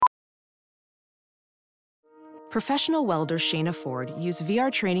Professional welder Shayna Ford used VR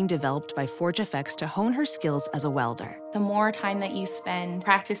training developed by ForgeFX to hone her skills as a welder. The more time that you spend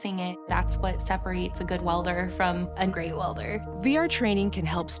practicing it, that's what separates a good welder from a great welder. VR training can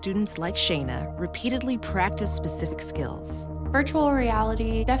help students like Shayna repeatedly practice specific skills. Virtual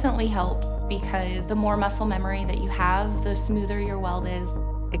reality definitely helps because the more muscle memory that you have, the smoother your weld is.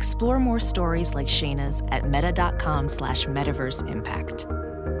 Explore more stories like Shayna's at meta.com/metaverseimpact.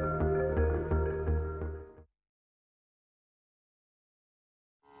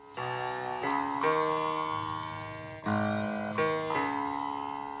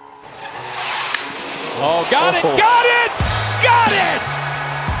 Oh, got it!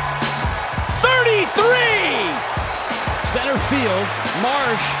 33! Center field,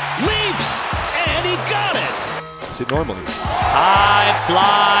 Marsh leaps, and he got it! Is it normally? High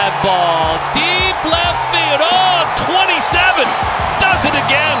fly ball, deep left field. Oh, 27! Does it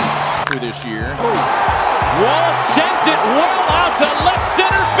again! For this year. Wall sends it well out to left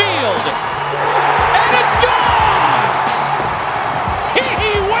center field. And it's gone!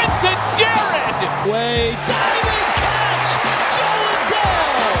 He went to Jared! Way diving catch, Joe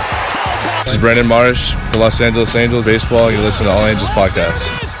Adele. This is Brandon Marsh, the Los Angeles Angels baseball. You listen to All Angels podcast.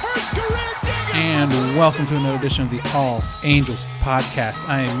 And welcome to another edition of the All Angels podcast.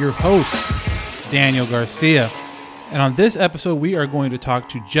 I am your host, Daniel Garcia. And on this episode, we are going to talk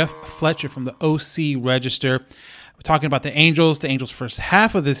to Jeff Fletcher from the OC Register. We're talking about the Angels first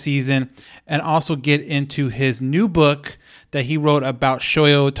half of the season, and also get into his new book that he wrote about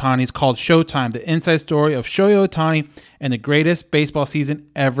Shohei Ohtani. It's called Showtime, the inside story of Shohei Ohtani and the greatest baseball season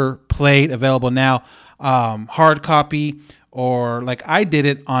ever played. Available now, hard copy, or like I did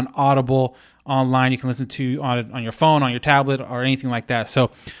it on Audible online. You can listen to on your phone, on your tablet, or anything like that.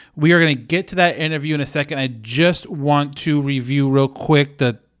 So we are going to get to that interview in a second. I just want to review real quick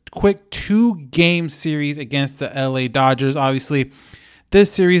the quick 2-game series against the LA Dodgers. Obviously, this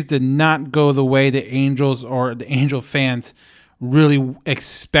series did not go the way the Angels or the Angel fans really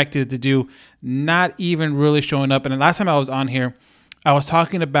expected it to do, not even really showing up. And the last time I was on here, I was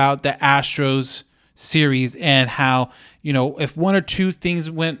talking about the Astros series and how, you know, if one or two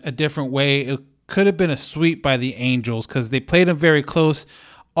things went a different way, it could have been a sweep by the Angels because they played them very close.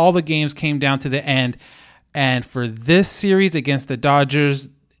 All the games came down to the end. And for this series against the Dodgers,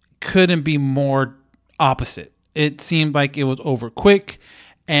 couldn't be more opposite. It seemed like it was over quick,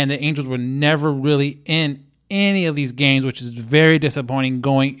 and the Angels were never really in any of these games, which is very disappointing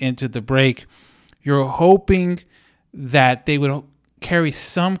going into the break. You're hoping that they would carry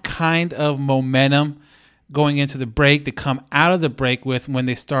some kind of momentum going into the break to come out of the break with when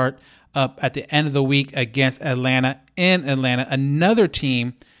they start up at the end of the week against Atlanta in Atlanta, another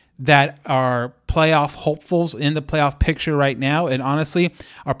team that are playoff hopefuls in the playoff picture right now, and honestly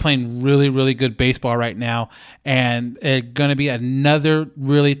are playing really, really good baseball right now. And it's going to be another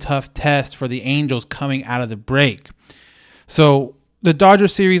really tough test for the Angels coming out of the break. So the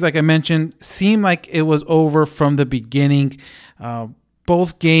Dodgers series, like I mentioned, seemed like it was over from the beginning.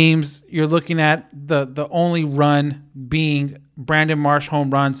 Both games, you're looking at the only run being Brandon Marsh home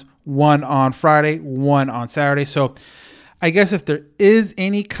runs, one on Friday, one on Saturday. So I guess if there is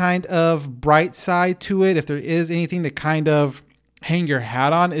any kind of bright side to it, if there is anything to kind of hang your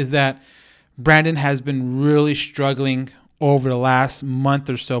hat on, is that Brandon has been really struggling over the last month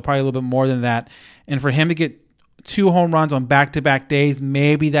or so, probably a little bit more than that. And for him to get 2 home runs on back-to-back days,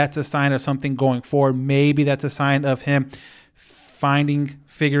 maybe that's a sign of something going forward. Maybe that's a sign of him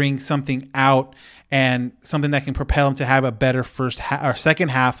figuring something out and something that can propel him to have a better second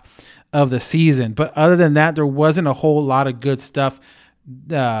half of the season. But other than that, there wasn't a whole lot of good stuff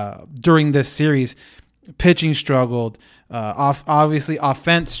during this series. Pitching struggled. Obviously,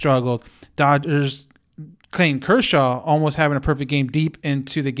 offense struggled. Dodgers, Clayton Kershaw almost having a perfect game deep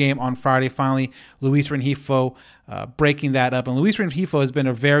into the game on Friday. Finally, Luis Rengifo breaking that up. And Luis Rengifo has been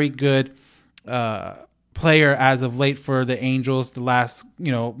a very good player as of late for the Angels the last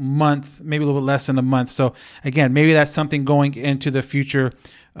month, maybe a little bit less than a month. So again, maybe that's something going into the future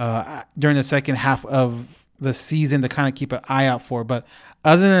during the second half of the season to kind of keep an eye out for. But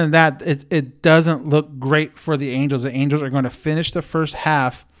other than that, it doesn't look great for the Angels. The Angels are going to finish the first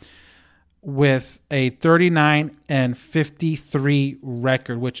half with a 39-53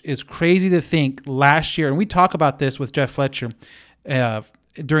 record, which is crazy to think. Last year, and we talk about this with Jeff Fletcher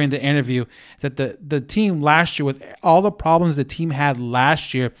during the interview, that the team last year, with all the problems the team had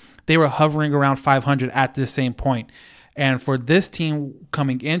last year, they were hovering around 500 at this same point. And for this team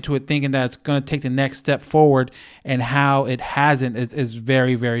coming into it thinking that it's going to take the next step forward and how it hasn't is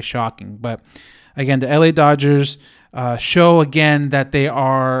very, very shocking. But again, the LA Dodgers, show again that they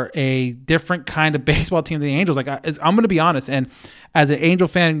are a different kind of baseball team than the Angels. Like I'm going to be honest, and as an Angel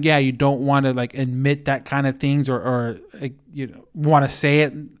fan, yeah, you don't want to like admit that kind of things or want to say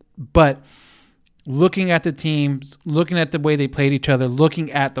it, but looking at the teams, looking at the way they played each other,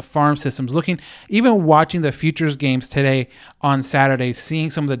 looking at the farm systems, even watching the Futures games today on Saturday,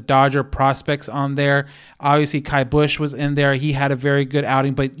 seeing some of the Dodger prospects on there. Obviously, Kai Busch was in there. He had a very good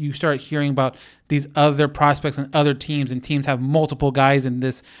outing, but you start hearing about these other prospects and other teams, and teams have multiple guys in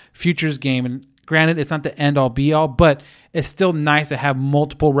this Futures game. And granted, it's not the end-all, be-all, but it's still nice to have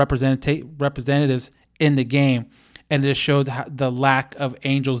multiple representatives in the game. And it showed the lack of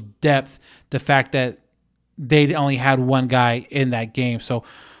Angels depth, the fact that they only had one guy in that game. So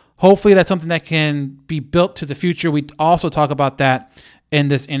hopefully that's something that can be built to the future. We also talk about that in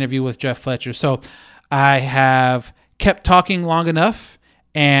this interview with Jeff Fletcher. So I have kept talking long enough,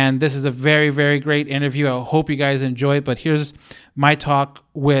 and this is a very, very great interview. I hope you guys enjoy it. But here's my talk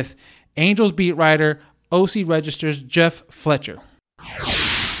with Angels beat writer, OC Register's Jeff Fletcher.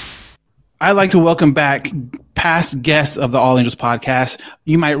 I'd like to welcome back past guests of the All Angels podcast.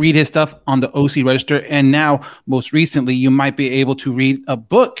 You might read his stuff on the OC Register, and now, most recently, you might be able to read a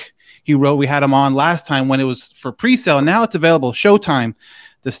book he wrote. We had him on last time when it was for pre-sale. Now it's available. Showtime,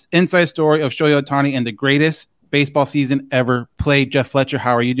 the inside story of Shohei Ohtani and the greatest baseball season ever played. Jeff Fletcher,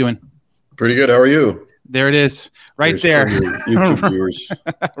 how are you doing? Pretty good. How are you? There it is, right there. YouTube viewers,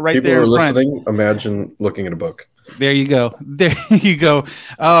 right people there. People are listening. Imagine looking at a book. There you go. There you go.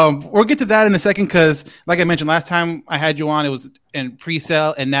 We'll get to that in a second because, like I mentioned last time I had you on, it was in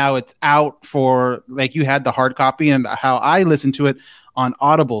pre-sale, and now it's out for, like, you had the hard copy and how I listened to it on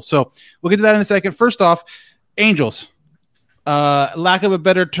Audible. So we'll get to that in a second. First off, Angels. Lack of a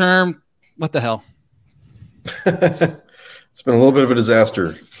better term, what the hell? It's been a little bit of a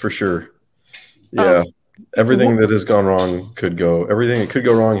disaster for sure. Yeah. Everything that has gone wrong everything that could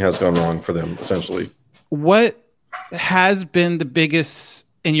go wrong has gone wrong for them, essentially. What has been the biggest,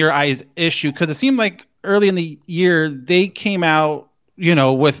 in your eyes, issue? Because it seemed like early in the year they came out,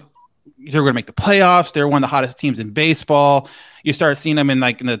 with they're going to make the playoffs. They're one of the hottest teams in baseball. You start seeing them in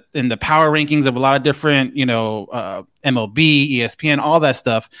the power rankings of a lot of different, MLB, ESPN, all that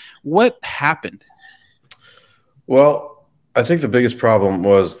stuff. What happened? Well, I think the biggest problem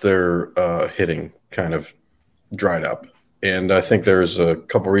was their hitting kind of dried up, and I think there's a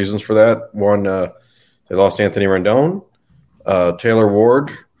couple reasons for that. One, they lost Anthony Rendon. Taylor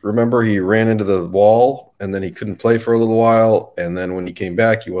Ward, remember, he ran into the wall and then he couldn't play for a little while. And then when he came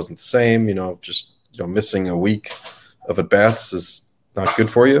back, he wasn't the same. Missing a week of at-bats is not good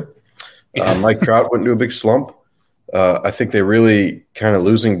for you. Mike Trout went into a big slump. I think they really kind of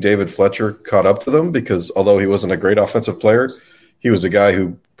losing David Fletcher caught up to them because although he wasn't a great offensive player, he was a guy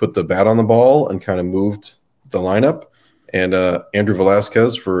who put the bat on the ball and kind of moved the lineup. And Andrew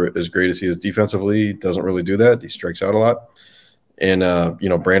Velasquez, for as great as he is defensively, doesn't really do that. He strikes out a lot. And,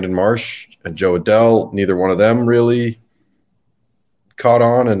 Brandon Marsh and Joe Adell, neither one of them really caught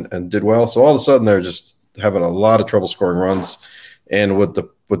on and did well. So all of a sudden they're just having a lot of trouble scoring runs. And what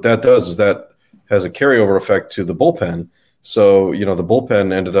that does is that has a carryover effect to the bullpen. So, the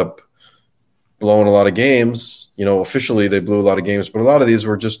bullpen ended up blowing a lot of games. Officially they blew a lot of games, but a lot of these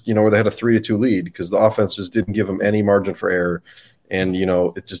were just, where they had a 3-2 lead because the offense just didn't give them any margin for error. And,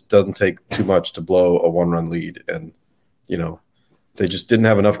 it just doesn't take too much to blow a 1-run lead. And, they just didn't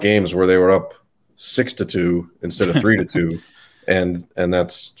have enough games where they were up 6-2 instead of 3-2. and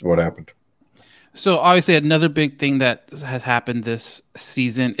that's what happened. So obviously another big thing that has happened this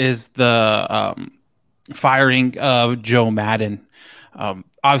season is the firing of Joe Madden.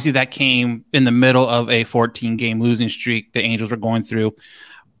 Obviously, that came in the middle of a 14-game losing streak the Angels were going through.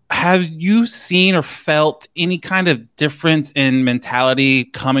 Have you seen or felt any kind of difference in mentality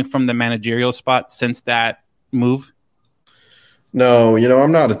coming from the managerial spot since that move? No,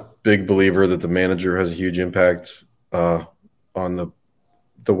 I'm not a big believer that the manager has a huge impact on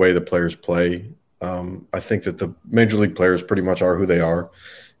the way the players play. I think that the major league players pretty much are who they are.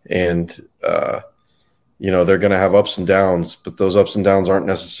 And, they're going to have ups and downs, but those ups and downs aren't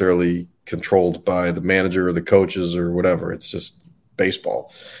necessarily controlled by the manager or the coaches or whatever. It's just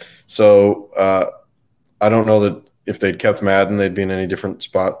baseball. So I don't know that if they'd kept Madden, they'd be in any different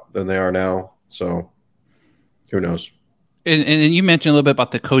spot than they are now. So who knows? And you mentioned a little bit about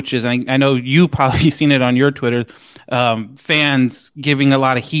the coaches. I know you probably seen it on your Twitter. Fans giving a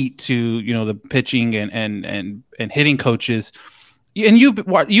lot of heat to the pitching and hitting coaches. And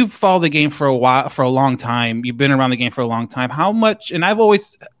you've followed the game for a long time. You've been around the game for a long time. How much? And I've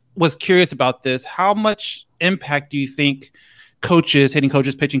always was curious about this. How much impact do you think coaches, hitting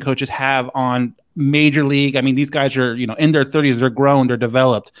coaches, pitching coaches have on major league. I mean, these guys are, in their 30s, they're grown, they're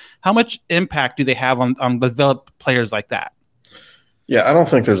developed. How much impact do they have on developed players like that? Yeah, I don't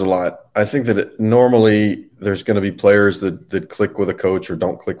think there's a lot. I think that normally there's going to be players that click with a coach or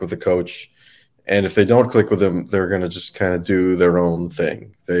don't click with a coach. And if they don't click with them, they're going to just kind of do their own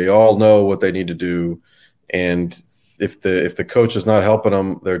thing. They all know what they need to do. And if the coach is not helping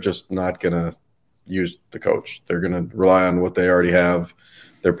them, they're just not going to use the coach. They're going to rely on what they already have,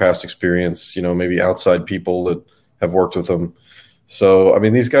 their past experience, maybe outside people that have worked with them. So, I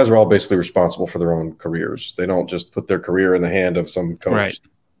mean, these guys are all basically responsible for their own careers. They don't just put their career in the hand of some coach. Right.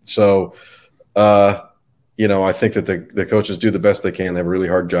 So, I think that the coaches do the best they can. They have a really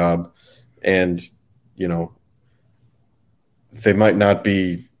hard job. And, they might not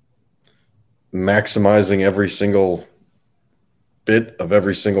be maximizing every single bit of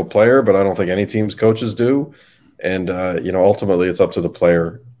every single player, but I don't think any team's coaches do. And, ultimately it's up to the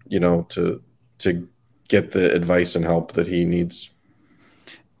player, to get the advice and help that he needs.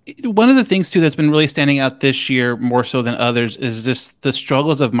 One of the things too that's been really standing out this year more so than others is just the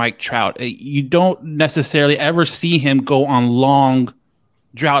struggles of Mike Trout. You don't necessarily ever see him go on long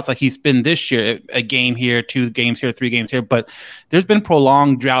droughts like he's been this year, a game here, 2 games here, 3 games here, but there's been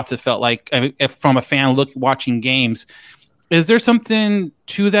prolonged droughts. It felt like, if from a fan watching games. Is there something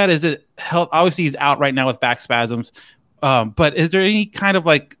to that? Is it health? Obviously he's out right now with back spasms, but is there any kind of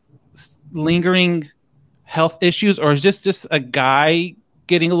like lingering health issues, or is this just a guy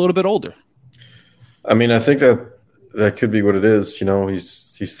getting a little bit older? I mean, I think that could be what it is.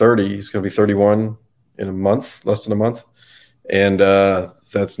 He's 30. He's going to be 31 in a month, less than a month. And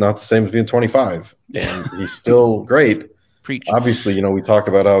that's not the same as being 25. And he's still great. Preach. Obviously, we talk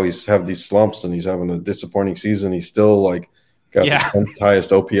about how he's have these slumps and he's having a disappointing season. He's still got the 10th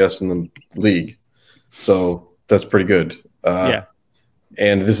highest OPS in the league. So that's pretty good.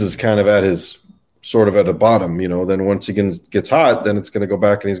 And this is kind of at his sort of at a bottom, then once he gets hot, then it's going to go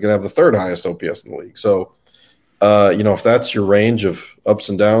back and he's going to have the 3rd highest OPS in the league. So, if that's your range of ups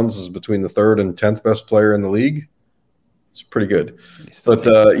and downs is between the 3rd and 10th best player in the league, it's pretty good. But,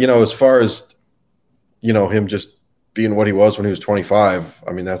 as far as, him just being what he was when he was 25,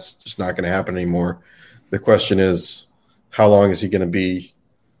 I mean, that's just not going to happen anymore. The question is, how long is he going to be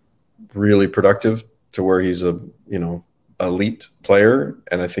really productive to where he's a, elite player?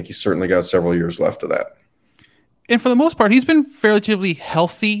 And I think he's certainly got several years left of that. And for the most part, he's been relatively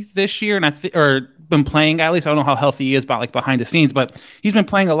healthy this year, and or been playing, at least. I don't know how healthy he is about behind the scenes, but he's been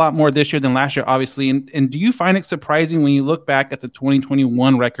playing a lot more this year than last year, obviously. And do you find it surprising when you look back at the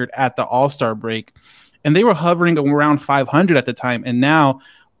 2021 record at the All-Star break, and they were hovering around 500 at the time, and now,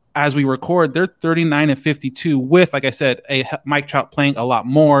 as we record, they're 39-52 with, like I said, a Mike Trout playing a lot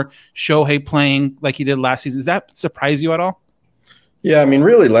more, Shohei playing like he did last season. Does that surprise you at all? Yeah, I mean,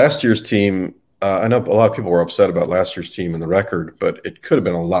 really, last year's team, I know a lot of people were upset about last year's team and the record, but it could have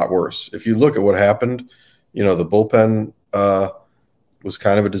been a lot worse. If you look at what happened, the bullpen was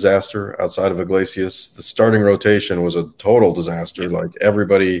kind of a disaster outside of Iglesias. The starting rotation was a total disaster. Like,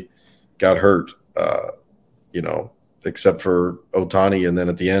 everybody got hurt, except for Ohtani, and then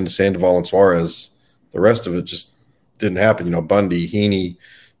at the end, Sandoval and Suarez. The rest of it just didn't happen. Bundy, Heaney,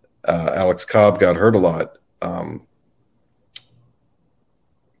 Alex Cobb got hurt a lot.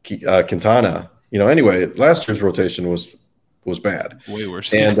 Quintana. Anyway, last year's rotation was bad. Way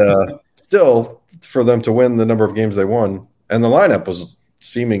worse. And still, for them to win the number of games they won, and the lineup was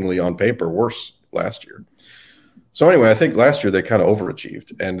seemingly on paper worse last year. So anyway, I think last year they kind of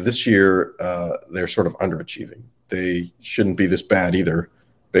overachieved, and this year they're sort of underachieving. They shouldn't be this bad either,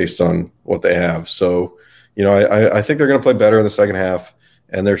 based on what they have. So, I think they're going to play better in the second half,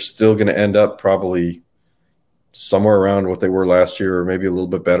 and they're still going to end up probably somewhere around what they were last year, or maybe a little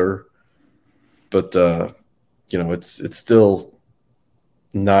bit better. But it's still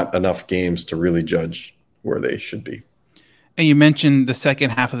not enough games to really judge where they should be. And you mentioned the second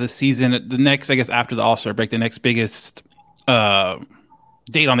half of the season. The next, I guess, after the All-Star break, the next biggest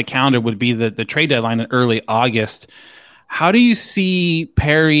date on the calendar would be the trade deadline in early August. How do you see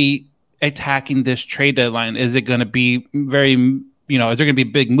Perry attacking this trade deadline? Is it going to be is there going to be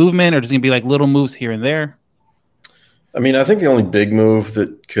big movement, or is it going to be like little moves here and there? I mean, I think the only big move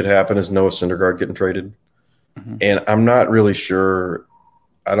that could happen is Noah Syndergaard getting traded. Mm-hmm. And I'm not really sure.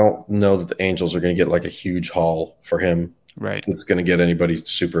 I don't know that the Angels are going to get like a huge haul for him. Right. It's going to get anybody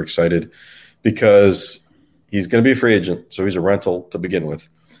super excited, because he's going to be a free agent. So he's a rental to begin with.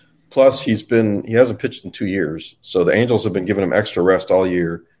 Plus he hasn't pitched in 2 years. So the Angels have been giving him extra rest all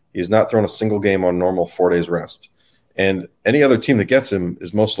year. He's not thrown a single game on normal 4 days rest. And any other team that gets him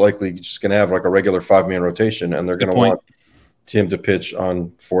is most likely just going to have like a regular 5-man rotation, and they're going to want him to pitch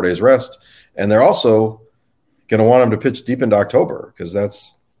on 4 days rest. And they're also going to want him to pitch deep into October because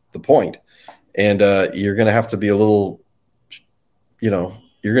that's the point. And you're going to have to be a little, you're going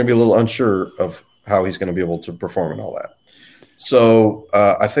to be a little unsure of how he's going to be able to perform and all that. So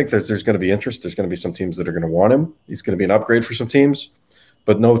I think that there's going to be interest. There's going to be some teams that are going to want him. He's going to be an upgrade for some teams,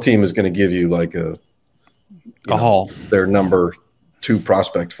 but no team is going to give you like their number 2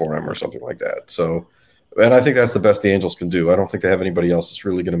 prospect for him or something like that. So, and I think that's the best the Angels can do. I don't think they have anybody else that's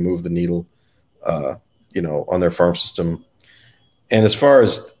really going to move the needle, on their farm system. And as far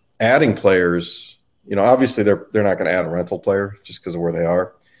as adding players, obviously they're not going to add a rental player just because of where they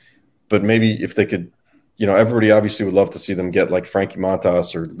are. But maybe if they could, everybody obviously would love to see them get like Frankie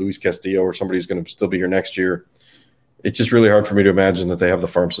Montas or Luis Castillo or somebody who's going to still be here next year. It's just really hard for me to imagine that they have the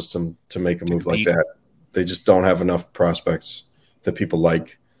farm system to make a move like that. They just don't have enough prospects that people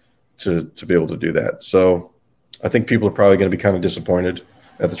like to be able to do that. So I think people are probably going to be kind of disappointed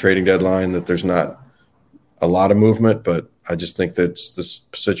at the trading deadline that there's not a lot of movement, but I just think that's this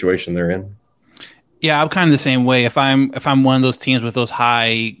situation they're in. Yeah, I'm kind of the same way. If I'm one of those teams with those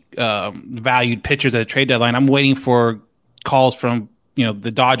high valued pitchers at the trade deadline, I'm waiting for calls from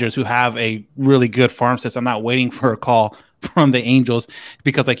the Dodgers who have a really good farm system. I'm not waiting for a call from the Angels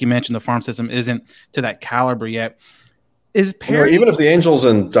because, like you mentioned, the farm system isn't to that caliber yet. Is Perry even if the Angels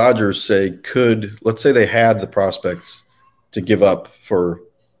and Dodgers let's say they had the prospects to give up for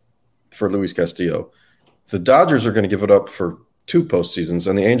Luis Castillo, the Dodgers are going to give it up for 2 postseasons,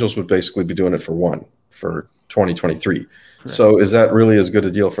 and the Angels would basically be doing it for 1 for 2023. Correct. So is that really as good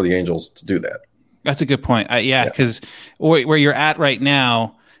a deal for the Angels to do that? That's a good point. Because where you're at right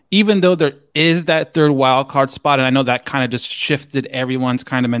now, even though there is that third wild card spot, and I know that kind of just shifted everyone's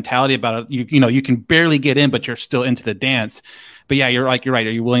kind of mentality about it. You can barely get in, but you're still into the dance. But yeah, you're right.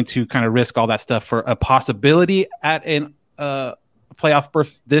 Are you willing to kind of risk all that stuff for a possibility at an playoff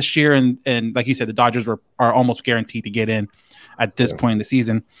berth this year? And like you said, the Dodgers are almost guaranteed to get in at this point in the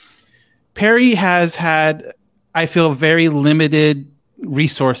season. Perry has had, I feel, very limited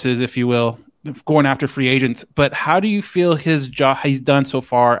resources, if you will, going after free agents. But how do you feel his job he's done so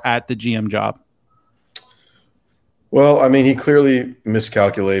far at the GM job? Well, I mean, he clearly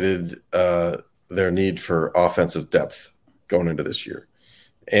miscalculated their need for offensive depth going into this year.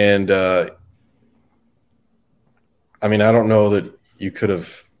 And I don't know that you could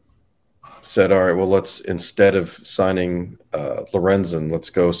have said, all right, well, let's, instead of signing Lorenzen, let's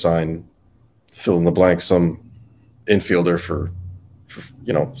go sign, fill in the blank, some infielder for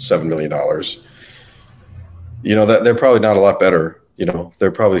 $7 million. That they're probably not a lot better.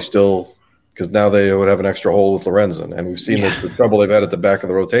 They're probably still, because now they would have an extra hole with Lorenzen. And we've seen the trouble they've had at the back of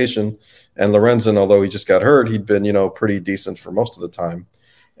the rotation. And Lorenzen, although he just got hurt, he'd been, pretty decent for most of the time.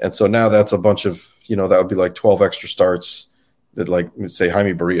 And so now that's a bunch of, that would be like 12 extra starts that, like, say,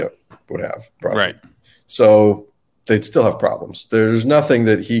 Jaime Barria would have. Probably. Right. So they'd still have problems. There's nothing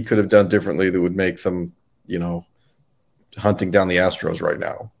that he could have done differently that would make them, hunting down the Astros right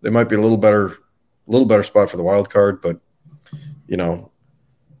now. They might be a little better spot for the wild card, but,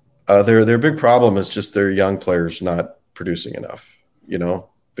 their big problem is just their young players not producing enough.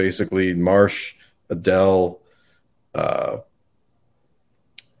 Basically Marsh, Adele,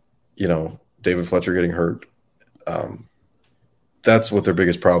 David Fletcher getting hurt. That's what their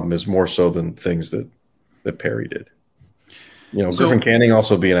biggest problem is, more so than things that Perry did. Griffin Canning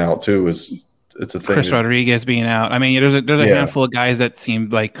also being out too it's a thing. Chris Rodriguez being out. I mean, there's a handful of guys that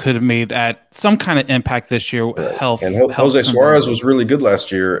seemed like could have made some kind of impact this year. Right. Health. Jose Suarez was really good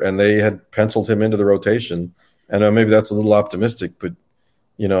last year, and they had penciled him into the rotation. And maybe that's a little optimistic, but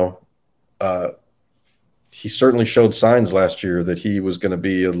he certainly showed signs last year that he was going to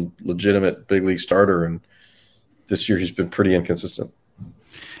be a legitimate big league starter, and this year he's been pretty inconsistent.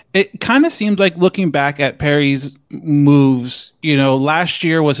 It kind of seems like, looking back at Perry's moves, last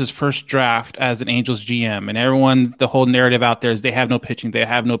year was his first draft as an Angels GM, and the whole narrative out there is they have no pitching. They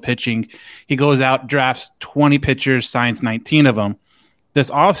have no pitching. He goes out, drafts 20 pitchers, signs 19 of them. This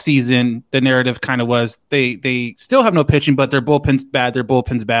offseason, the narrative kind of was they still have no pitching, but their bullpen's bad.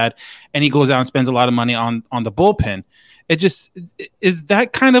 And he goes out and spends a lot of money on the bullpen. It just is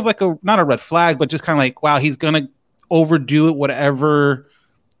that kind of like not a red flag, but just kind of like, wow, he's going to overdo it, whatever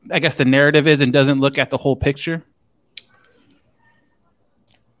I guess the narrative is, and doesn't look at the whole picture?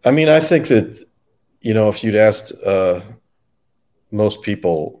 I mean, I think that, if you'd asked most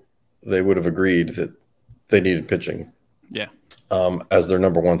people, they would have agreed that they needed pitching. Yeah. As their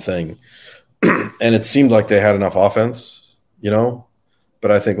number one thing. And it seemed like they had enough offense, but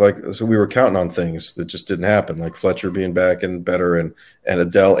I think so we were counting on things that just didn't happen, like Fletcher being back and better, and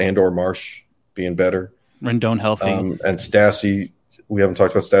Adele and or Marsh being better. Rendon healthy. And Stassi, we haven't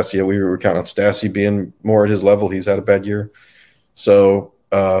talked about Stassi yet. We were counting on Stassi being more at his level. He's had a bad year. So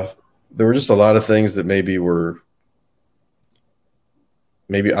there were just a lot of things that maybe were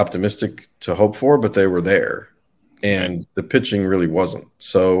optimistic to hope for, but they were there. And the pitching really wasn't.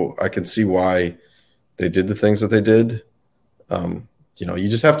 So I can see why they did the things that they did. You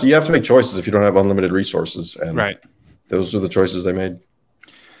just have to make choices if you don't have unlimited resources. And those are the choices they made.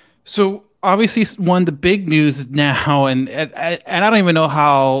 So obviously one of the big news now, and I don't even know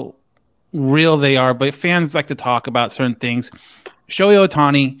how real they are, but fans like to talk about certain things. Shohei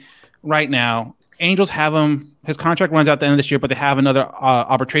Ohtani right now, Angels have him, his contract runs out the end of this year, but they have another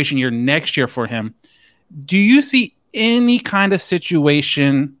arbitration year next year for him. Do you see any kind of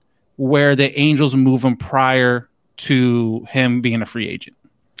situation where the Angels move him prior to him being a free agent?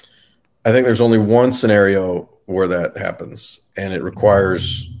 I think there's only one scenario where that happens, and it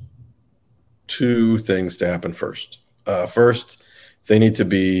requires two things to happen first. First, they need to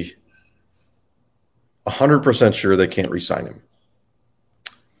be 100% sure they can't re-sign him.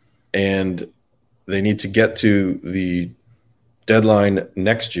 And they need to get to the deadline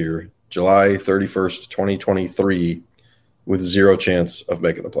next year, July 31st, 2023, with zero chance of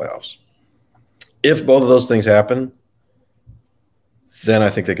making the playoffs. If both of those things happen, then I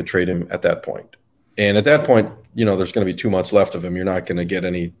think they could trade him at that point. And at that point, there's going to be 2 months left of him. You're not going to get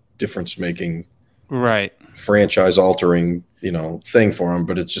any difference-making, franchise-altering, thing for him,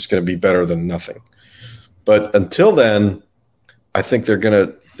 but it's just going to be better than nothing. But until then, I think they're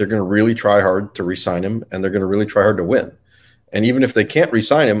going to really try hard to re-sign him, and they're going to really try hard to win. And even if they can't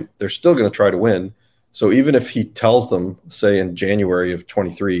re-sign him, they're still going to try to win. So even if he tells them, say in January of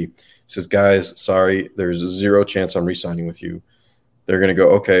 23, says, guys, sorry, there's zero chance I'm re-signing with you, they're going to go,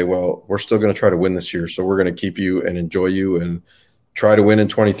 okay, well, we're still going to try to win this year. So we're going to keep you and enjoy you and try to win in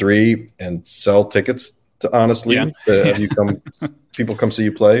 23 and sell tickets to honestly have people come see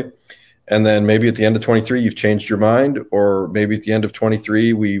you play. And then maybe at the end of 23, you've changed your mind, or maybe at the end of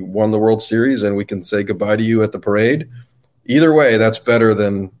 23, we won the World Series and we can say goodbye to you at the parade. Either way, that's better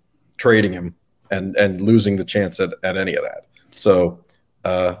than trading him and losing the chance at any of that. So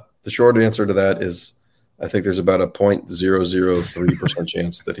the short answer to that is I think there's about a 0.003%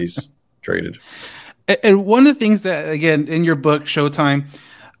 chance that he's traded. And one of the things that, again, in your book, Showtime,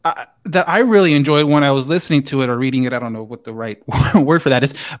 that I really enjoyed when I was listening to it or reading it, I don't know what the right word for that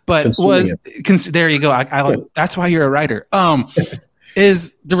is, but there you go. That's why you're a writer.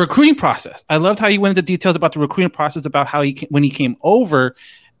 Is the recruiting process. I loved how you went into details about the recruiting process, about how when he came over,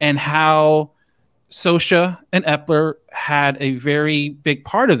 and how Scioscia and Epler had a very big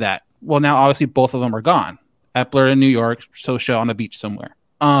part of that. Well, now obviously both of them are gone. Epler in New York, Scioscia on a beach somewhere.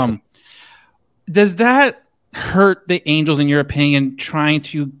 Does that hurt the Angels, in your opinion, trying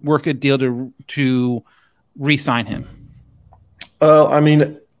to work a deal to re-sign him? Well, I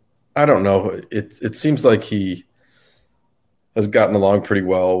mean, I don't know. It seems like he has gotten along pretty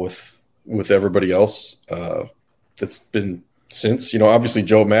well with everybody else that's been since. Obviously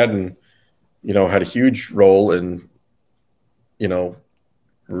Joe Madden, had a huge role in,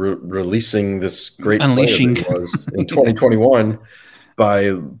 releasing this great unleashing player that he was in 2021 by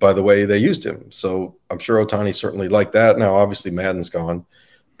the way they used him. So I'm sure Ohtani certainly liked that. Now, obviously Madden's gone,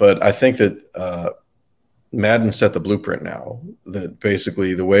 but I think that Madden set the blueprint now, that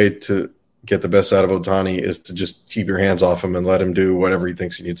basically the way to get the best out of Ohtani is to just keep your hands off him and let him do whatever he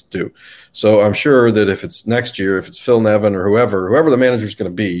thinks he needs to do. So I'm sure that if it's next year, if it's Phil Nevin or whoever the manager is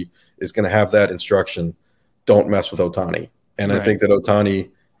going to be, is going to have that instruction, don't mess with Ohtani. And I think that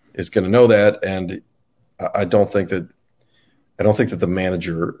Ohtani is going to know that. And I don't think that the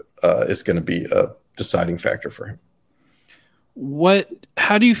manager is going to be a deciding factor for him.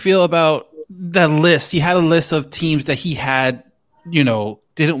 How do you feel about that list? He had a list of teams that he had,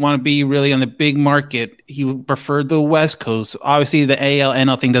 didn't want to be really on the big market. He preferred the West Coast. Obviously, the AL,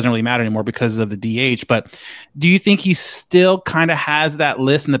 NL thing doesn't really matter anymore because of the DH. But do you think he still kind of has that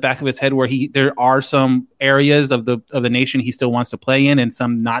list in the back of his head where there are some areas of the nation he still wants to play in and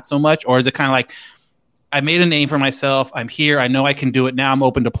some not so much? Or is it kind of like, I made a name for myself. I'm here. I know I can do it. Now I'm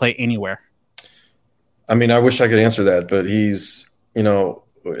open to play anywhere. I mean, I wish I could answer that, but he's,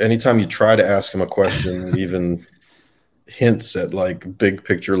 anytime you try to ask him a question, even hints at like big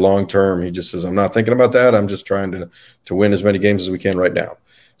picture, long term, he just says, I'm not thinking about that. I'm just trying to win as many games as we can right now.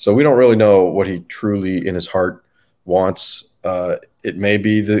 So we don't really know what he truly in his heart wants. It may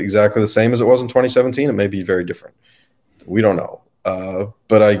be exactly the same as it was in 2017. It may be very different. We don't know.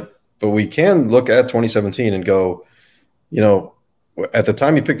 But we can look at 2017 and go, at the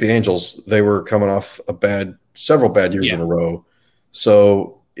time he picked the Angels, they were coming off several bad years in a row.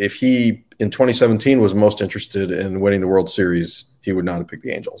 So if he in 2017 was most interested in winning the World Series, he would not have picked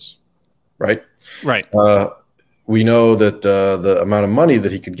the Angels, right? Right. We know that the amount of money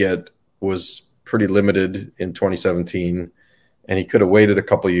that he could get was pretty limited in 2017, and he could have waited a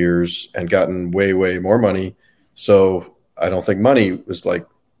couple years and gotten way, way more money. So I don't think money was like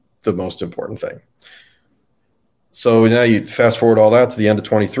the most important thing. So now you fast forward all that to the end of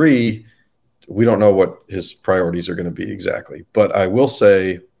 23. We don't know what his priorities are going to be exactly. But I will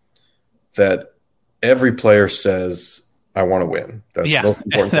say that every player says, I want to win. That's the most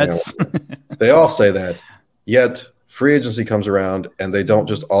important thing. They all say that. Yet free agency comes around and they don't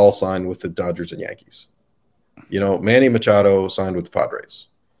just all sign with the Dodgers and Yankees. You know, Manny Machado signed with the Padres.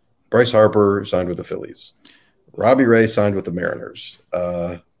 Bryce Harper signed with the Phillies. Robbie Ray signed with the Mariners.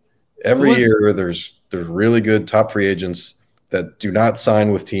 Every year there's really good top free agents that do not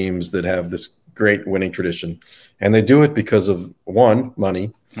sign with teams that have this great winning tradition. And they do it because of, one,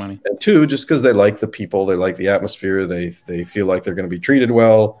 money. And two, just because they like the people, they like the atmosphere, they feel like they're going to be treated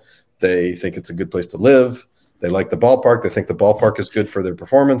well, they think it's a good place to live, they like the ballpark, they think the ballpark is good for their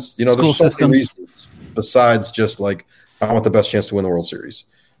performance. You know, School there's so many reasons besides just like, I want the best chance to win the World Series.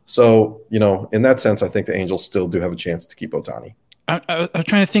 So, you know, in that sense, I think the Angels still do have a chance to keep Ohtani. I was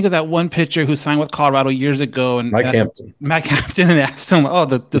trying to think of that one pitcher who signed with Colorado years ago, and Mike Hampton, and asked him, "Oh,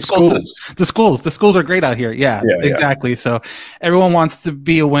 the schools are great out here." Yeah, exactly. Yeah. So everyone wants to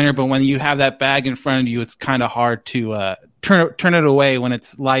be a winner, but when you have that bag in front of you, it's kind of hard to turn it away when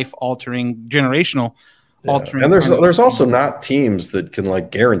it's life altering, generational altering. And there's also not teams that can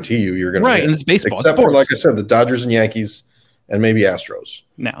like guarantee you're going to win. And it's baseball, except for, like I said, the Dodgers and Yankees, and maybe Astros.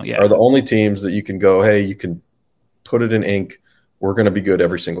 Are the only teams that you can go, hey, you can put it in ink. We're going to be good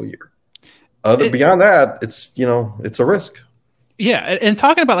every single year. Beyond that, it's a risk. Yeah, and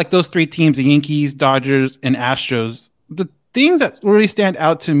talking about like those three teams, the Yankees, Dodgers, and Astros, the thing that really stand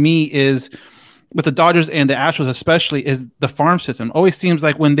out to me is with the Dodgers and the Astros especially is the farm system. Always seems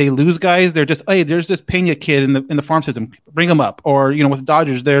like when they lose guys, they're just, hey, there's this Pena kid in the farm system, bring him up. Or, you know, with the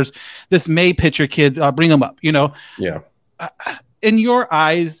Dodgers, there's this May pitcher kid, bring him up, you know. Yeah. In your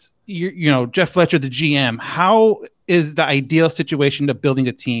eyes, you know, Jeff Fletcher, the GM, how is the ideal situation to building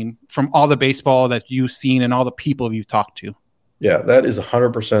a team from all the baseball that you've seen and all the people you've talked to? Yeah, that is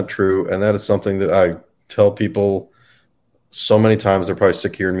 100% true. And that is something that I tell people so many times. They're probably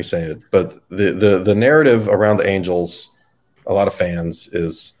sick of hearing me say it. But the narrative around the Angels, a lot of fans,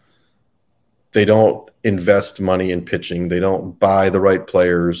 is they don't invest money in pitching. They don't buy the right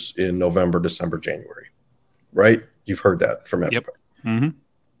players in November, December, January. Right? You've heard that from everybody. Yep. Mm-hmm.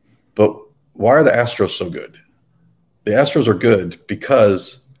 But why are the Astros so good? The Astros are good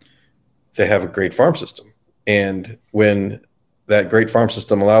because they have a great farm system. And when that great farm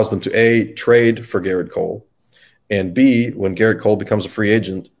system allows them to, A, trade for Garrett Cole, and B, when Garrett Cole becomes a free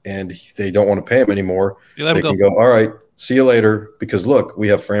agent and they don't want to pay him anymore, they can go, all right, see you later, because look, we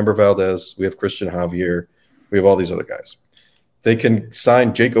have Framber Valdez, we have Christian Javier, we have all these other guys. They can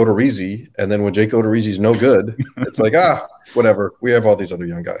sign Jake Odorizzi, and then when Jake Odorizzi's no good, it's like, whatever, we have all these other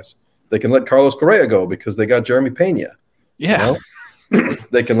young guys. They can let Carlos Correa go because they got Jeremy Pena. Yeah. You know?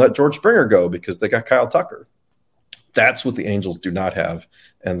 They can let George Springer go because they got Kyle Tucker. That's what the Angels do not have.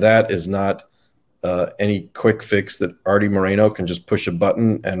 And that is not any quick fix that Artie Moreno can just push a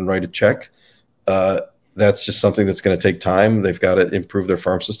button and write a check. That's just something that's going to take time. They've got to improve their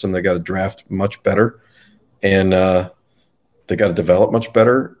farm system. They got to draft much better. And they got to develop much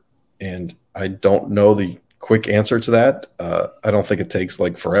better. And I don't know the quick answer to that. I don't think it takes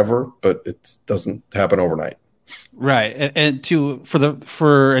like forever, but it doesn't happen overnight. Right. And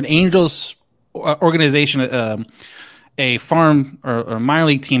for an Angels organization, a farm or minor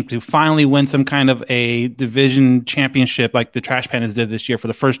league team to finally win some kind of a division championship like the Trash Pandas did this year for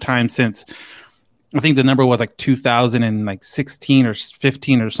the first time since, I think the number was like 2016 or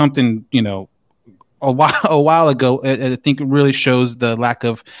 15 or something, you know, a while ago. I think it really shows the lack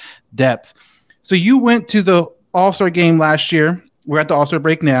of depth. So you went to the All-Star game last year. We're at the All-Star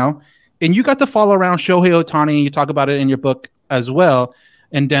break now, and you got to follow around Shohei Ohtani, and you talk about it in your book as well,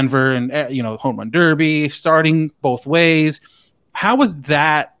 in Denver, and, you know, home run derby, starting both ways. How was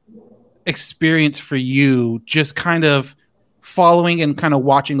that experience for you, just kind of following and kind of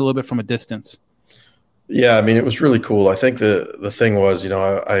watching a little bit from a distance? Yeah, I mean, it was really cool. I think the thing was, you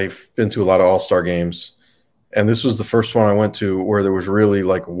know, I've been to a lot of All-Star games, and this was the first one I went to where there was really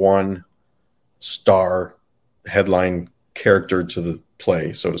like one star headline character to the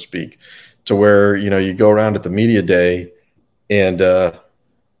play, so to speak, to where, you know, you go around at the media day, and the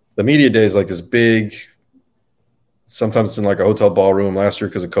media day is like this big, sometimes it's in like a hotel ballroom. Last year,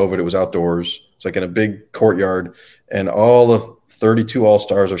 because of COVID, it was outdoors. It's like in a big courtyard, and all of 32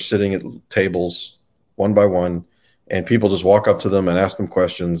 All-Stars are sitting at tables one by one, and people just walk up to them and ask them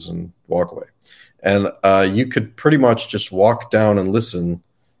questions and walk away. And you could pretty much just walk down and listen,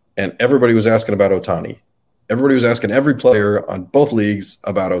 and everybody was asking about Ohtani. Everybody was asking every player on both leagues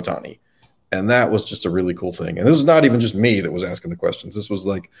about Ohtani. And that was just a really cool thing. And this was not even just me that was asking the questions. This was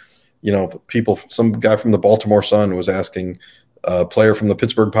like, people, some guy from the Baltimore Sun was asking a player from the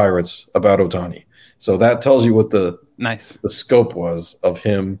Pittsburgh Pirates about Ohtani. So that tells you what the scope was of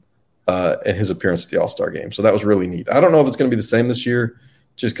him and his appearance at the All-Star game. So that was really neat. I don't know if it's going to be the same this year,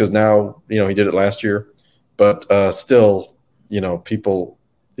 just because now, he did it last year. But still, people,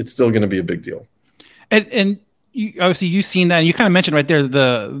 it's still going to be a big deal. And obviously you've seen that, and you kind of mentioned right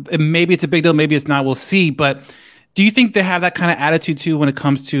there, maybe it's a big deal, maybe it's not, we'll see. But do you think they have that kind of attitude too when it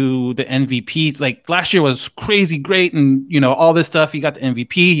comes to the MVPs? Like last year was crazy great, and all this stuff. He got the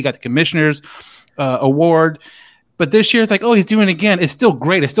MVP, he got the commissioner's award, but this year it's like, oh, he's doing it again. It's still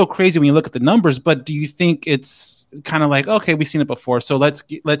great. It's still crazy when you look at the numbers. But do you think it's kind of like, okay, we've seen it before, so let's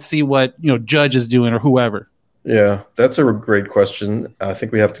see what Judge is doing or whoever? Yeah, that's a great question. I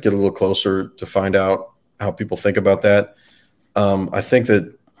think we have to get a little closer to find out how people think about that. I think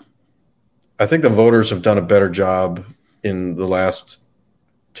the voters have done a better job in the last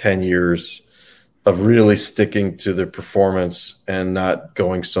 10 years of really sticking to the performance and not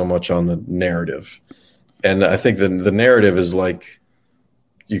going so much on the narrative. And I think the narrative is like,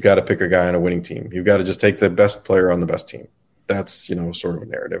 you got to pick a guy on a winning team. You've got to just take the best player on the best team. That's, sort of a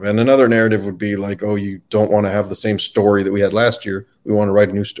narrative. And another narrative would be like, oh, you don't want to have the same story that we had last year. We want to write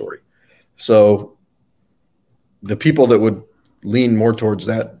a new story. So the people that would lean more towards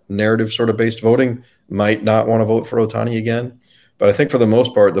that narrative sort of based voting might not want to vote for Ohtani again. But I think for the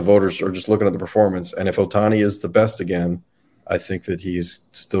most part, the voters are just looking at the performance. And if Ohtani is the best again, I think that he's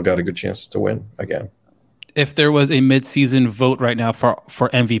still got a good chance to win again. If there was a midseason vote right now for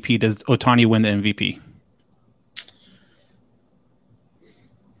MVP, does Ohtani win the MVP?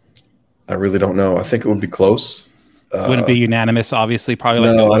 I really don't know. I think it would be close. Wouldn't be unanimous, obviously.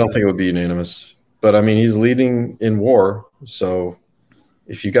 Probably. No, I don't think it would be unanimous. But, I mean, he's leading in WAR. So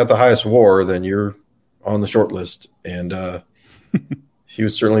if you got the highest WAR, then you're on the short list. And he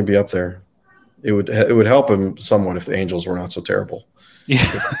would certainly be up there. It would help him somewhat if the Angels were not so terrible. Yeah.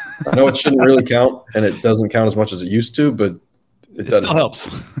 I know it shouldn't really count, and it doesn't count as much as it used to, but it still helps.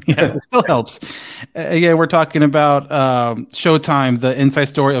 Yeah, it still helps. Again, we're talking about Showtime, the inside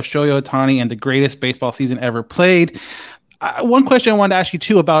story of Shohei Ohtani and the greatest baseball season ever played. One question I wanted to ask you,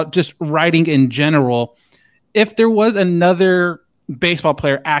 too, about just writing in general. If there was another baseball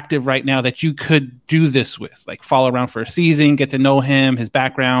player active right now that you could do this with, like follow around for a season, get to know him, his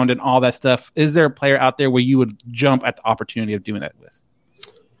background, and all that stuff, is there a player out there where you would jump at the opportunity of doing that with?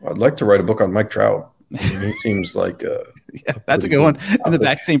 I'd like to write a book on Mike Trout. I mean, he seems like yeah, that's a good one in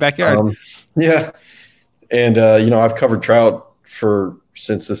the same backyard. Yeah, and I've covered Trout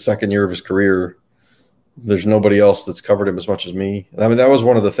since the second year of his career. There's nobody else that's covered him as much as me. I mean, that was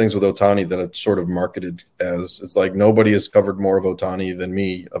one of the things with Ohtani that it sort of marketed as, it's like nobody has covered more of Ohtani than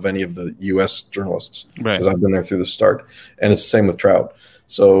me of any of the U.S. journalists, because I've been there through the start, and it's the same with Trout.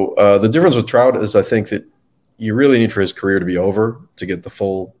 So the difference with Trout is I think that you really need for his career to be over to get the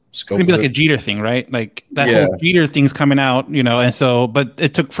full scope. It's gonna be like a Jeter thing, right? Like that whole Jeter thing's coming out, and so, but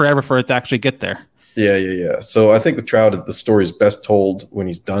it took forever for it to actually get there. Yeah. So I think with Trout, the story is best told when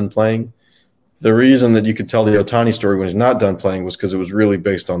he's done playing. The reason that you could tell the Ohtani story when he's not done playing was because it was really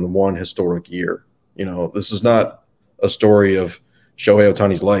based on the one historic year. This is not a story of Shohei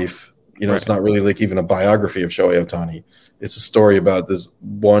Ohtani's life. It's not really like even a biography of Shohei Ohtani. It's a story about this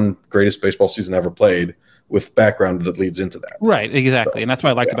one greatest baseball season ever played, with background that leads into that. Right, exactly. So, and that's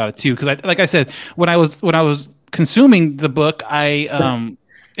what I liked about it too. Because like I said, when I was consuming the book,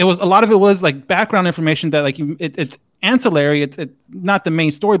 it was a lot of it was like background information that like it's ancillary. It's not the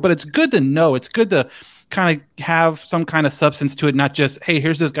main story, but it's good to know. It's good to kind of have some kind of substance to it, not just, hey,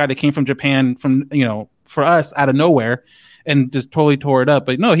 here's this guy that came from Japan for us out of nowhere and just totally tore it up.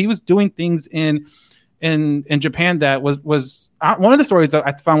 But no, he was doing things in Japan that was one of the stories that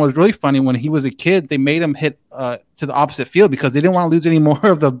I found was really funny. When he was a kid, they made him hit to the opposite field because they didn't want to lose any more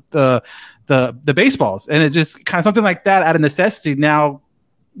of the baseballs, and it just kind of something like that out of necessity now,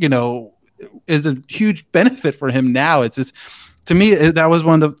 is a huge benefit for him now. It's just, to me, that was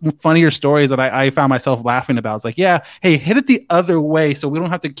one of the funnier stories that I found myself laughing about. It's like, yeah, hey, hit it the other way so we don't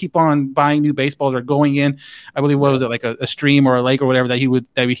have to keep on buying new baseballs or going in. I believe, what was it, like a stream or a lake or whatever that he would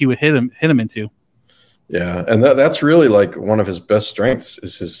hit him into. Yeah, and that's really like one of his best strengths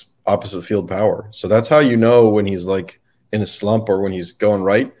is his opposite field power. So that's how you know when he's like in a slump or when he's going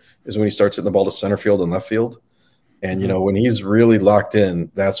right, is when he starts hitting the ball to center field and left field. And, when he's really locked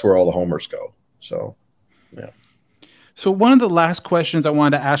in, that's where all the homers go. So, yeah. So one of the last questions I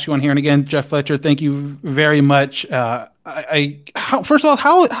wanted to ask you on here, and again, Jeff Fletcher, thank you very much. First of all,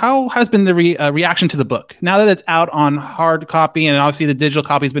 how has been the reaction to the book now that it's out on hard copy, and obviously the digital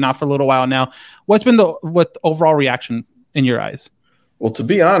copy has been out for a little while now? What's been the overall reaction in your eyes? Well, to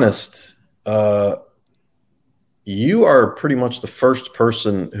be honest, you are pretty much the first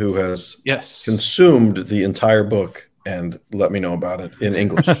person who has consumed the entire book and let me know about it in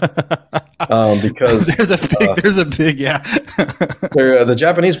English. Because there's a big the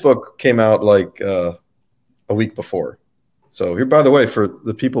Japanese book came out like a week before. So here, by the way, for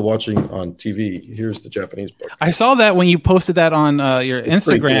the people watching on TV, here's the Japanese book. I saw that when you posted that on your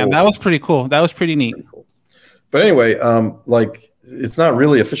Instagram. Cool. That was pretty cool. That was pretty neat. Cool. But anyway, it's not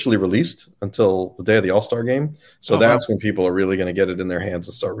really officially released until the day of the All-Star game. So that's when people are really going to get it in their hands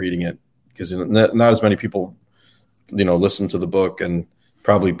and start reading it, because not as many people, listen to the book, and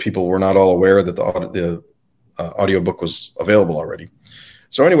probably people were not all aware that the audiobook was available already.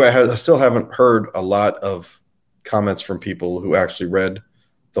 So anyway, I still haven't heard a lot of comments from people who actually read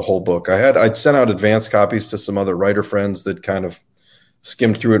the whole book. I'd sent out advance copies to some other writer friends that kind of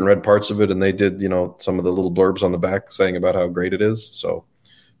skimmed through it and read parts of it, and they did, some of the little blurbs on the back saying about how great it is. So,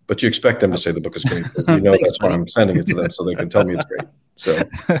 but you expect them to say the book is great. That's why I'm sending it to them, so they can tell me it's great. So,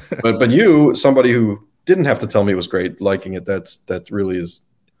 but you, somebody who didn't have to tell me it was great, liking it, that really is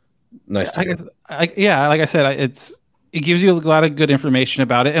nice to hear. Like I said, it gives you a lot of good information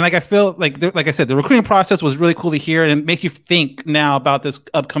about it. And I feel like I said, the recruiting process was really cool to hear, and it makes you think now about this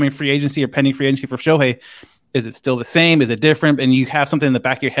upcoming free agency or pending free agency for Shohei. Is it still the same? Is it different? And you have something in the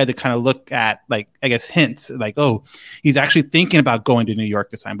back of your head to kind of look at, hints, he's actually thinking about going to New York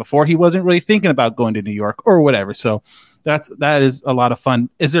this time. Before, he wasn't really thinking about going to New York or whatever. So that is a lot of fun.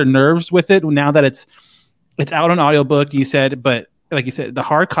 Is there nerves with it now that it's out on audiobook, you said, but like you said, the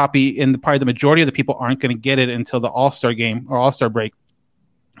hard copy, and probably the majority of the people aren't going to get it until the All-Star game or All-Star break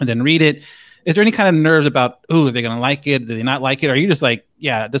and then read it. Is there any kind of nerves about, are they going to like it? Do they not like it? Or are you just like,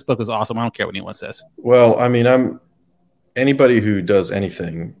 yeah, this book is awesome, I don't care what anyone says? Well, I mean, anybody who does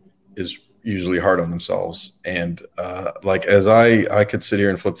anything is usually hard on themselves. And as I could sit here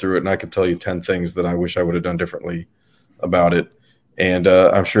and flip through it, and I could tell you 10 things that I wish I would have done differently about it. And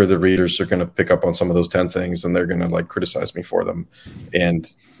I'm sure the readers are going to pick up on some of those 10 things, and they're going to criticize me for them.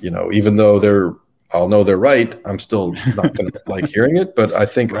 And, even though I'll know they're right, I'm still not going to like hearing it. But I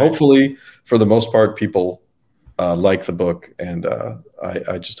think hopefully for the most part, people like the book. And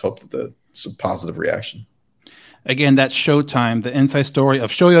I just hope that it's a positive reaction. Again, that's Showtime, the inside story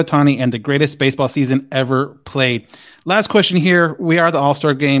of Shohei Ohtani and the greatest baseball season ever played. Last question here. We are the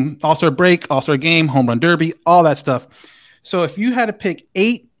All-Star game, All-Star break, All-Star game, home run derby, all that stuff. So if you had to pick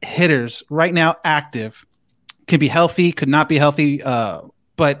 8 hitters right now active, could be healthy, could not be healthy,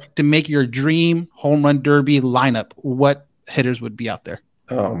 but to make your dream home run derby lineup, what hitters would be out there?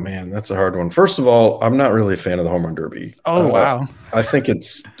 Oh, man, that's a hard one. First of all, I'm not really a fan of the home run derby. Oh, wow. I think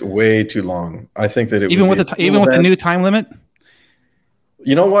it's way too long. I think that even with the new time limit?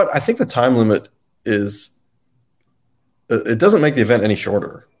 You know what? I think the time limit it doesn't make the event any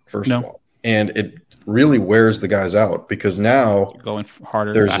shorter, first of all. And it really wears the guys out, because now you're going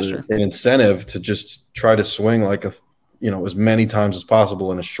harder, there's faster. An incentive to just try to swing as many times as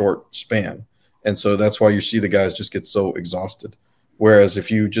possible in a short span. And so that's why you see the guys just get so exhausted. Whereas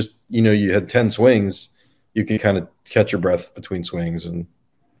if you just, you had 10 swings, you can kind of catch your breath between swings and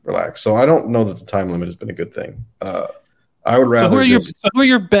relax. So I don't know that the time limit has been a good thing. I would rather. So who are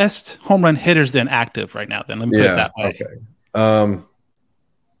your best home run hitters then active right now? Then let me put it that way. Okay.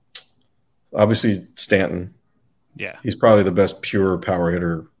 Obviously Stanton. Yeah. He's probably the best pure power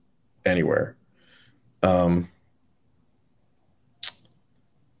hitter anywhere.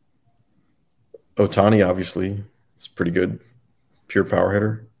 Ohtani, obviously, is pretty good pure power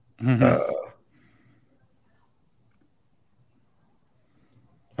hitter. Mm-hmm.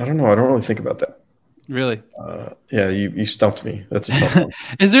 I don't know. I don't really think about that. Really? Yeah, you stumped me. That's a tough one.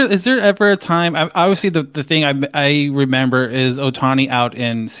 Is there ever a time? Obviously, the thing I remember is Ohtani out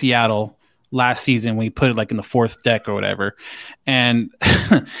in Seattle last season when he put it in the 4th deck or whatever, and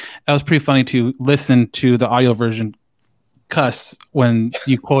it was pretty funny to listen to the audio version cuss when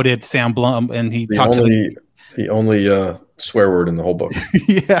you quoted Sam Blum and he talked to the only swear word in the whole book.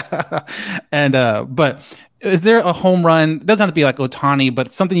 Yeah, and but. Is there a home run? It doesn't have to be like Ohtani,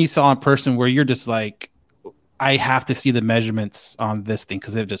 but something you saw in person where you're just like, I have to see the measurements on this thing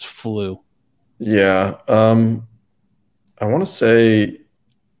because it just flew. Yeah. I want to say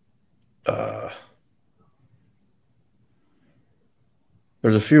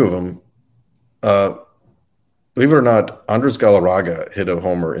there's a few of them. believe it or not, Andres Galarraga hit a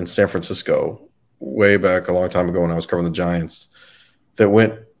homer in San Francisco way back a long time ago when I was covering the Giants that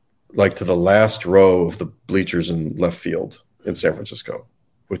went like to the last row of the bleachers in left field in San Francisco,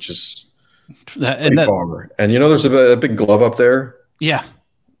 which is pretty far. And there's a big glove up there. Yeah.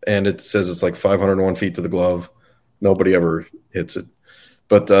 And it says it's like 501 feet to the glove. Nobody ever hits it.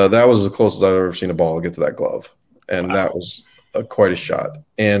 But that was the closest I've ever seen a ball get to that glove. And that was quite a shot.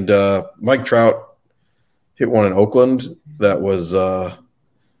 And Mike Trout hit one in Oakland that was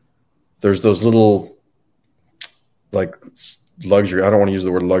there's those little like luxury. I don't want to use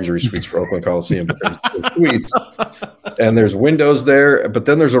the word luxury suites for Oakland Coliseum, but there's suites. And there's windows there. But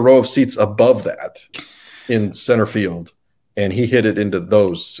then there's a row of seats above that in center field. And he hit it into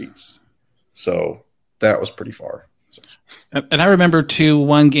those seats. So that was pretty far. And I remember, too,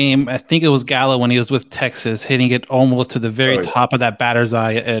 one game, I think it was Gallo when he was with Texas, hitting it almost to the very top of that batter's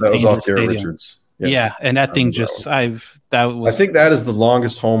eye at that was Angel off Gary Stadium. Richards. Yes. Yeah, and that thing just, I think that is the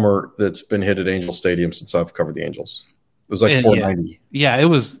longest homer that's been hit at Angel Stadium since I've covered the Angels. It was like 490. Yeah, it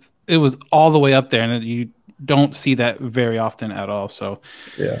was all the way up there, and you don't see that very often at all. So,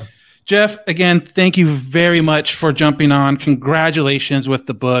 yeah. Jeff, again, thank you very much for jumping on. Congratulations with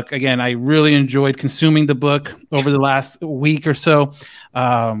the book. Again, I really enjoyed consuming the book over the last week or so.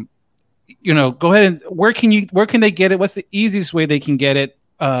 Go ahead and where can they get it? What's the easiest way they can get it?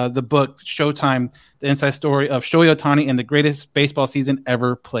 The book, Showtime, the inside story of Shohei Ohtani and the greatest baseball season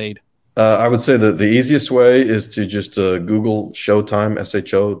ever played. I would say that the easiest way is to just Google Showtime,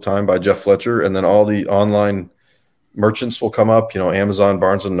 S-H-O, Time by Jeff Fletcher, and then all the online merchants will come up, Amazon,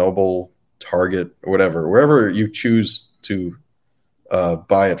 Barnes & Noble, Target, or whatever. Wherever you choose to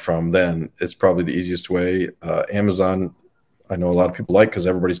buy it from, then it's probably the easiest way. Amazon, I know a lot of people like because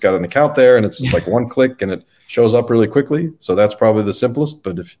everybody's got an account there, and it's just like one click, and it shows up really quickly. So that's probably the simplest.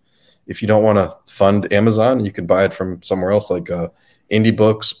 But if you don't want to fund Amazon, you can buy it from somewhere else, like Indie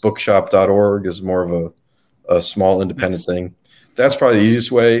Books, bookshop.org is more of a small independent thing. That's probably the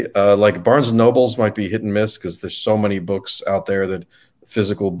easiest way. Like Barnes & Nobles might be hit and miss because there's so many books out there that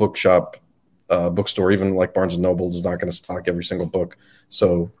physical bookstore, even like Barnes & Nobles, is not going to stock every single book.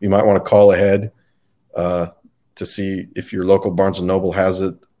 So you might want to call ahead to see if your local Barnes & Noble has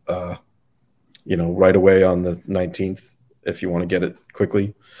it, right away on the 19th if you want to get it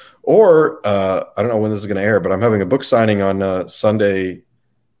quickly. Or I don't know when this is going to air, but I'm having a book signing on Sunday,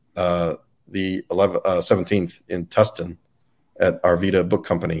 the 17th in Tustin at Arvida Book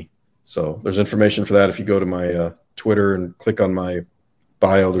Company. So there's information for that. If you go to my Twitter and click on my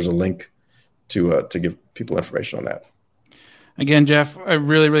bio, there's a link to give people information on that. Again, Jeff, I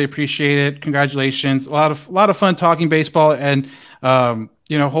really, really appreciate it. Congratulations. A lot of fun talking baseball, and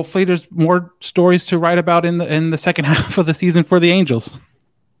hopefully there's more stories to write about in the second half of the season for the Angels.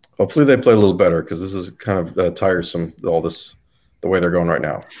 Hopefully they play a little better because this is kind of tiresome, all this, the way they're going right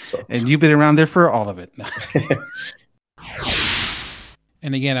now. So. And you've been around there for all of it.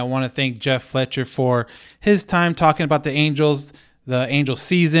 And again, I want to thank Jeff Fletcher for his time talking about the Angels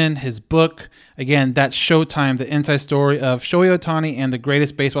season, his book. Again, that's Showtime, the inside story of Shohei Ohtani and the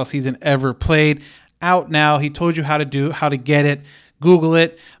greatest baseball season ever played. Out now. He told you how to get it. Google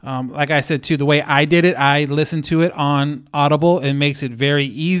it. Like I said, too, the way I did it, I listened to it on Audible. It makes it very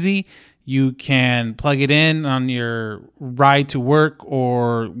easy. You can plug it in on your ride to work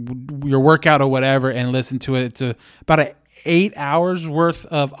or your workout or whatever and listen to it. It's about 8 hours worth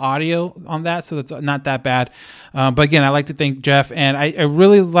of audio on that, so that's not that bad. But again, I like to thank Jeff, and I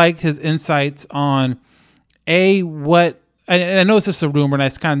really liked his insights on what. And I know it's just a rumor, and I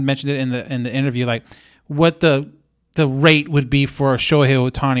kind of mentioned it in the interview, like what the rate would be for Shohei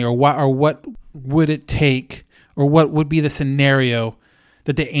Ohtani, or what would it take, or what would be the scenario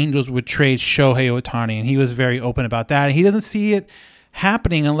that the Angels would trade Shohei Ohtani, and he was very open about that. And he doesn't see it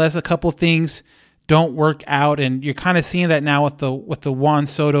happening unless a couple things don't work out, and you're kind of seeing that now with the Juan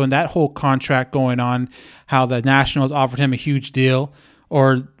Soto and that whole contract going on, how the Nationals offered him a huge deal,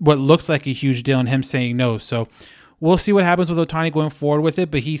 or what looks like a huge deal, and him saying no. So we'll see what happens with Ohtani going forward with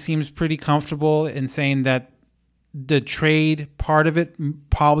it, but he seems pretty comfortable in saying that the trade part of it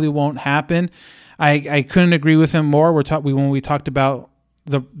probably won't happen. I couldn't agree with him more. When we talked about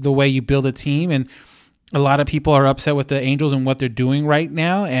the way you build a team, and a lot of people are upset with the Angels and what they're doing right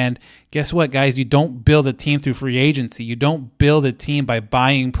now. And guess what, guys? You don't build a team through free agency. You don't build a team by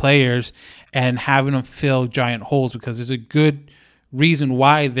buying players and having them fill giant holes, because there's a good reason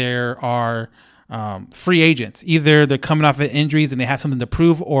why there are free agents. Either they're coming off of injuries and they have something to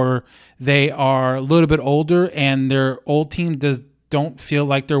prove, or they are a little bit older and their old team don't feel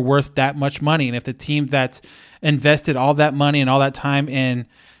like they're worth that much money. And if the team that's invested all that money and all that time in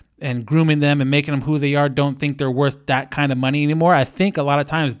and grooming them and making them who they are don't think they're worth that kind of money anymore, I think a lot of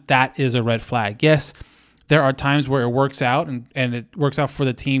times that is a red flag. Yes, there are times where it works out and it works out for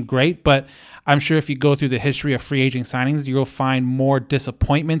the team great, but I'm sure if you go through the history of free agent signings, you'll find more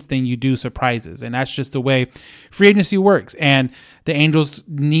disappointments than you do surprises. And that's just the way free agency works. And the Angels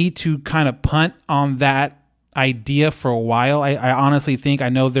need to kind of punt on that idea for a while. I honestly think, I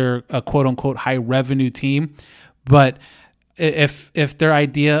know they're a quote unquote high revenue team, but if their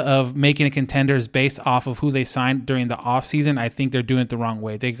idea of making a contender is based off of who they signed during the offseason, I think they're doing it the wrong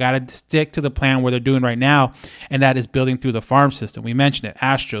way. They got to stick to the plan where they're doing right now, and that is building through the farm system. We mentioned it,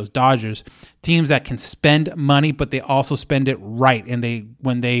 Astros, Dodgers, teams that can spend money, but they also spend it right. And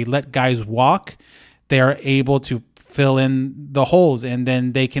when they let guys walk, they are able to fill in the holes, and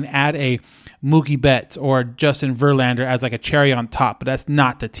then they can add a Mookie Betts or Justin Verlander as like a cherry on top, but that's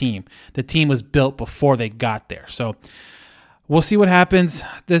not the team. The team was built before they got there. So we'll see what happens.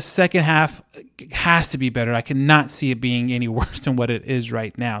 This second half has to be better. I cannot see it being any worse than what it is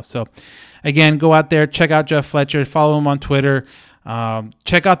right now. So again, go out there, check out Jeff Fletcher, follow him on Twitter.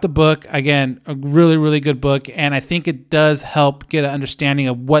 Check out the book. Again, a really, really good book. And I think it does help get an understanding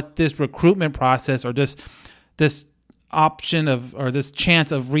of what this recruitment process or this option of, or this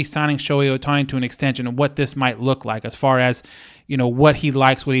chance of re-signing Shohei Ohtani to an extension and what this might look like as far as, what he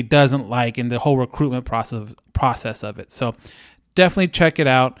likes, what he doesn't like, and the whole recruitment process of it. So definitely check it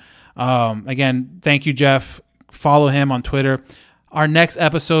out. Again, thank you, Jeff. Follow him on Twitter. Our next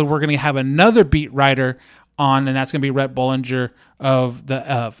episode, we're going to have another beat writer on, and that's going to be Rhett Bollinger of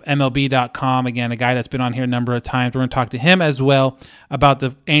MLB.com. Again, a guy that's been on here a number of times. We're going to talk to him as well about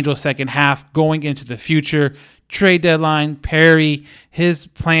the Angels second half going into the future, trade deadline, Perry, his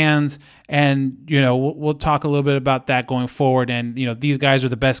plans, and we'll talk a little bit about that going forward. And these guys are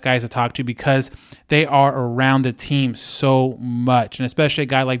the best guys to talk to because they are around the team so much, and especially a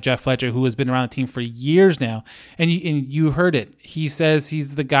guy like Jeff Fletcher who has been around the team for years now. And you heard it. He says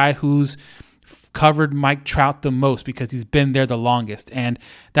he's the guy who's covered Mike Trout the most because he's been there the longest, and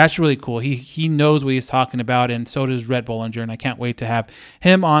that's really cool. He knows what he's talking about, and so does Rhett Bollinger, and I can't wait to have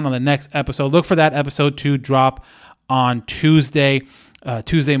him on the next episode. Look for that episode to drop on Tuesday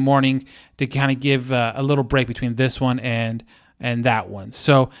morning to kind of give a little break between this one and that one.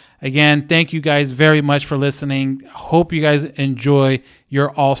 So again, thank you guys very much for listening. Hope you guys enjoy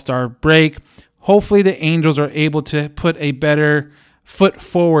your All-Star break. Hopefully the Angels are able to put a better foot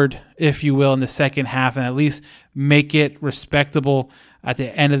forward, if you will, in the second half and at least make it respectable at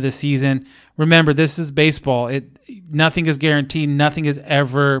the end of the season. Remember, this is baseball. Nothing is guaranteed. Nothing is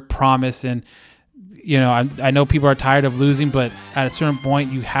ever promised. And, I know people are tired of losing, but at a certain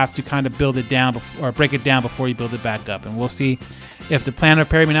point, you have to kind of build it down or break it down before you build it back up. And we'll see if the plan of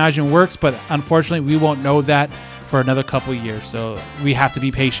Perry Managian works, but unfortunately, we won't know that for another couple of years. So we have to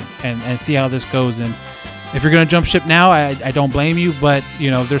be patient and see how this goes. And if you're going to jump ship now, I don't blame you, but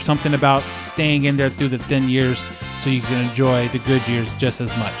there's something about staying in there through the thin years so you can enjoy the good years just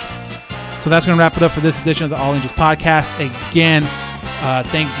as much. So that's going to wrap it up for this edition of the All Angels podcast. Again,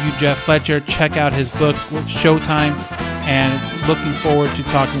 thank you, Jeff Fletcher. Check out his book, Showtime, and looking forward to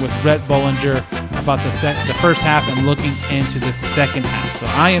talking with Rhett Bollinger about the first half and looking into the second half. So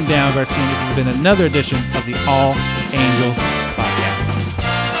I am Daniel Garcia, and this has been another edition of the All Angels podcast.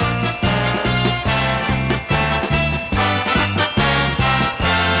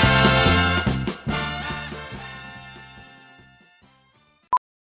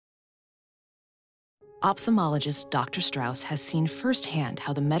 Ophthalmologist Dr. Strauss has seen firsthand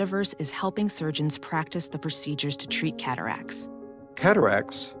how the metaverse is helping surgeons practice the procedures to treat cataracts.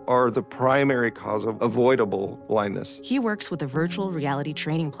 Cataracts are the primary cause of avoidable blindness. He works with a virtual reality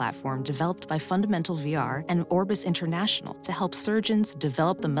training platform developed by Fundamental VR and Orbis International to help surgeons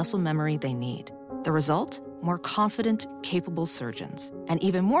develop the muscle memory they need. The result? More confident, capable surgeons. And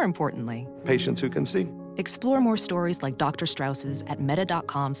even more importantly, patients who can see. Explore more stories like Dr. Strauss's at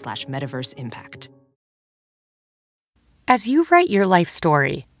meta.com/metaverseimpact. As you write your life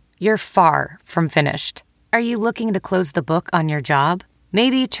story, you're far from finished. Are you looking to close the book on your job?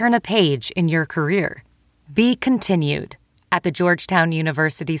 Maybe turn a page in your career? Be continued at the Georgetown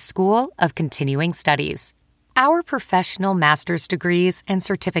University School of Continuing Studies. Our professional master's degrees and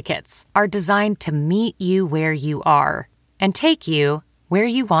certificates are designed to meet you where you are and take you where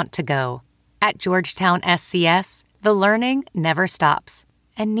you want to go. At Georgetown SCS, the learning never stops,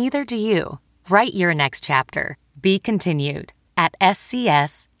 and neither do you. Write your next chapter. Be continued at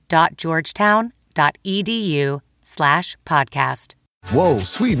scs.georgetown.edu/podcast. Whoa,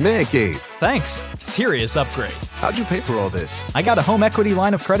 sweet man cave. Thanks. Serious upgrade. How'd you pay for all this? I got a home equity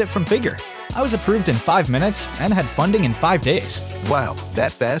line of credit from Figure. I was approved in 5 minutes and had funding in 5 days. Wow,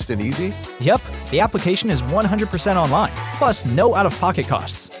 that fast and easy? Yep, the application is 100% online, plus no out-of-pocket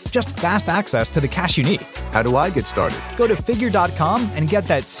costs. Just fast access to the cash you need. How do I get started? Go to Figure.com and get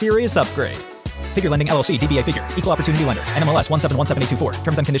that serious upgrade. Figure Lending LLC, DBA Figure, Equal Opportunity Lender, NMLS 1717824.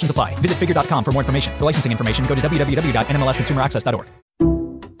 Terms and conditions apply. Visit Figure.com for more information. For licensing information, go to www.nmlsconsumeraccess.org.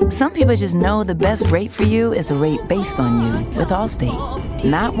 Some people just know the best rate for you is a rate based on you with Allstate.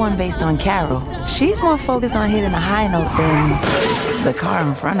 Not one based on Carol. She's more focused on hitting a high note than the car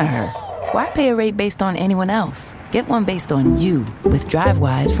in front of her. Why pay a rate based on anyone else? Get one based on you with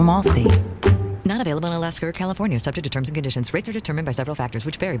DriveWise from Allstate. Not available in Alaska or California, subject to terms and conditions. Rates are determined by several factors,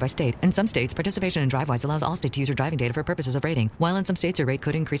 which vary by state. In some states, participation in DriveWise allows Allstate to use your driving data for purposes of rating. While in some states, your rate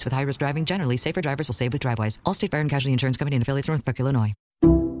could increase with high-risk driving. Generally, safer drivers will save with DriveWise. Allstate Fire and Casualty Insurance Company and affiliates, Northbrook, Illinois.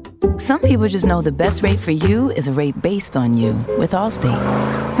 Some people just know the best rate for you is a rate based on you with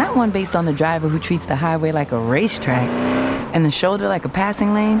Allstate. Not one based on the driver who treats the highway like a racetrack and the shoulder like a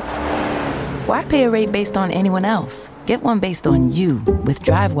passing lane. Why pay a rate based on anyone else? Get one based on you with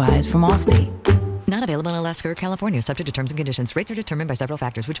DriveWise from Allstate. Not available in Alaska or California, subject to terms and conditions. Rates are determined by several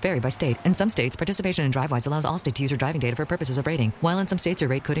factors, which vary by state. In some states, participation in DriveWise allows Allstate to use your driving data for purposes of rating. While in some states, your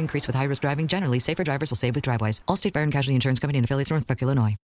rate could increase with high-risk driving. Generally, safer drivers will save with DriveWise. Allstate Fire and Casualty Insurance Company and affiliates, Northbrook, Illinois.